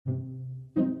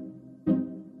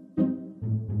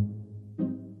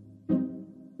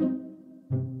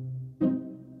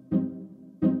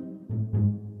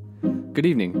Good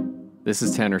evening. This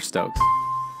is Tanner Stokes.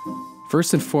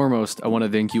 First and foremost, I want to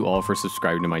thank you all for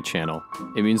subscribing to my channel.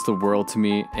 It means the world to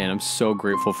me, and I'm so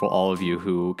grateful for all of you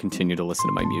who continue to listen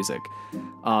to my music.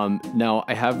 Now,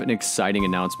 I have an exciting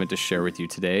announcement to share with you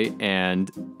today,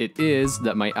 and it is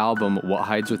that my album, What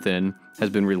Hides Within, has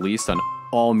been released on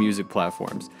all music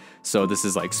platforms. So this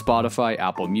is like Spotify,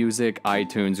 Apple Music,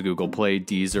 iTunes, Google Play,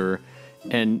 Deezer,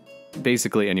 and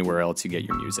basically anywhere else you get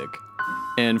your music.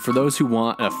 And for those who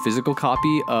want a physical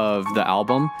copy of the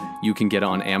album, you can get it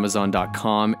on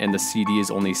Amazon.com, and the CD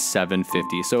is only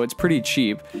 $7.50, so it's pretty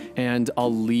cheap. And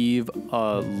I'll leave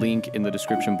a link in the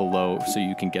description below so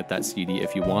you can get that CD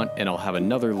if you want, and I'll have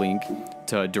another link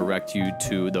to direct you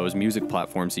to those music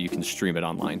platforms so you can stream it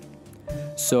online.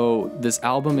 So this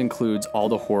album includes all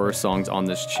the horror songs on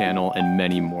this channel and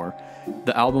many more.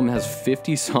 The album has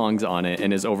 50 songs on it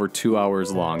and is over 2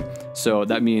 hours long, so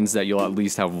that means that you'll at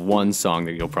least have one song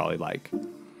that you'll probably like.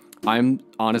 I'm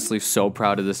honestly so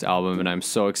proud of this album, and I'm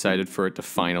so excited for it to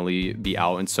finally be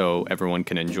out and so everyone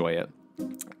can enjoy it.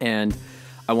 And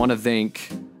I want to thank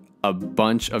a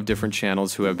bunch of different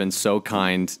channels who have been so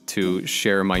kind to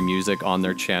share my music on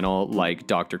their channel, like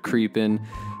Dr. Creepin',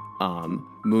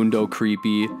 Mundo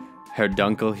Creepy,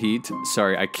 Herdunkelheat,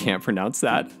 sorry, I can't pronounce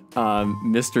that,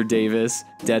 Mr. Davis,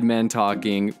 Dead Man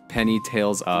Talking, Penny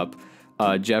Tails Up,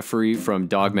 Jeffrey from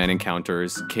Dogman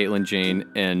Encounters, Caitlin Jane,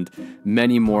 and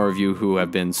many more of you who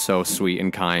have been so sweet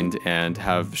and kind and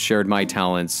have shared my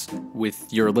talents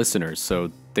with your listeners, so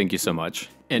thank you so much.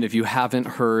 And if you haven't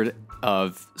heard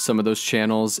of some of those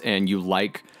channels and you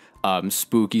like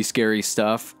spooky, scary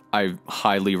stuff, I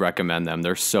highly recommend them.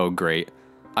 They're so great.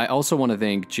 I also want to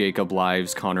thank Jacob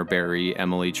Lives, Connor Berry,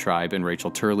 Emily Tribe, and Rachel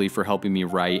Turley for helping me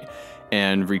write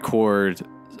and record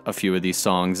a few of these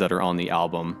songs that are on the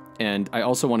album. And I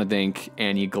also want to thank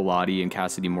Annie Galati and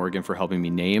Cassidy Morgan for helping me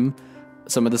name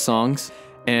some of the songs.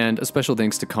 And a special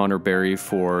thanks to Connor Berry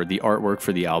for the artwork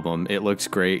for the album. It looks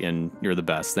great, and you're the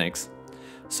best. Thanks.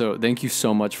 So thank you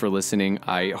so much for listening.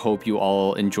 I hope you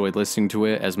all enjoyed listening to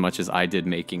it as much as I did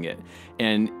making it.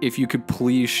 And if you could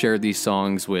please share these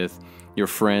songs with your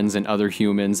friends and other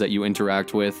humans that you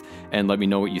interact with, and let me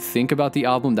know what you think about the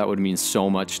album. That would mean so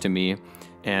much to me,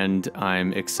 and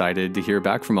I'm excited to hear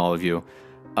back from all of you.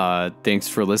 Thanks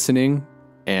for listening,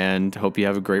 and hope you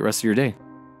have a great rest of your day.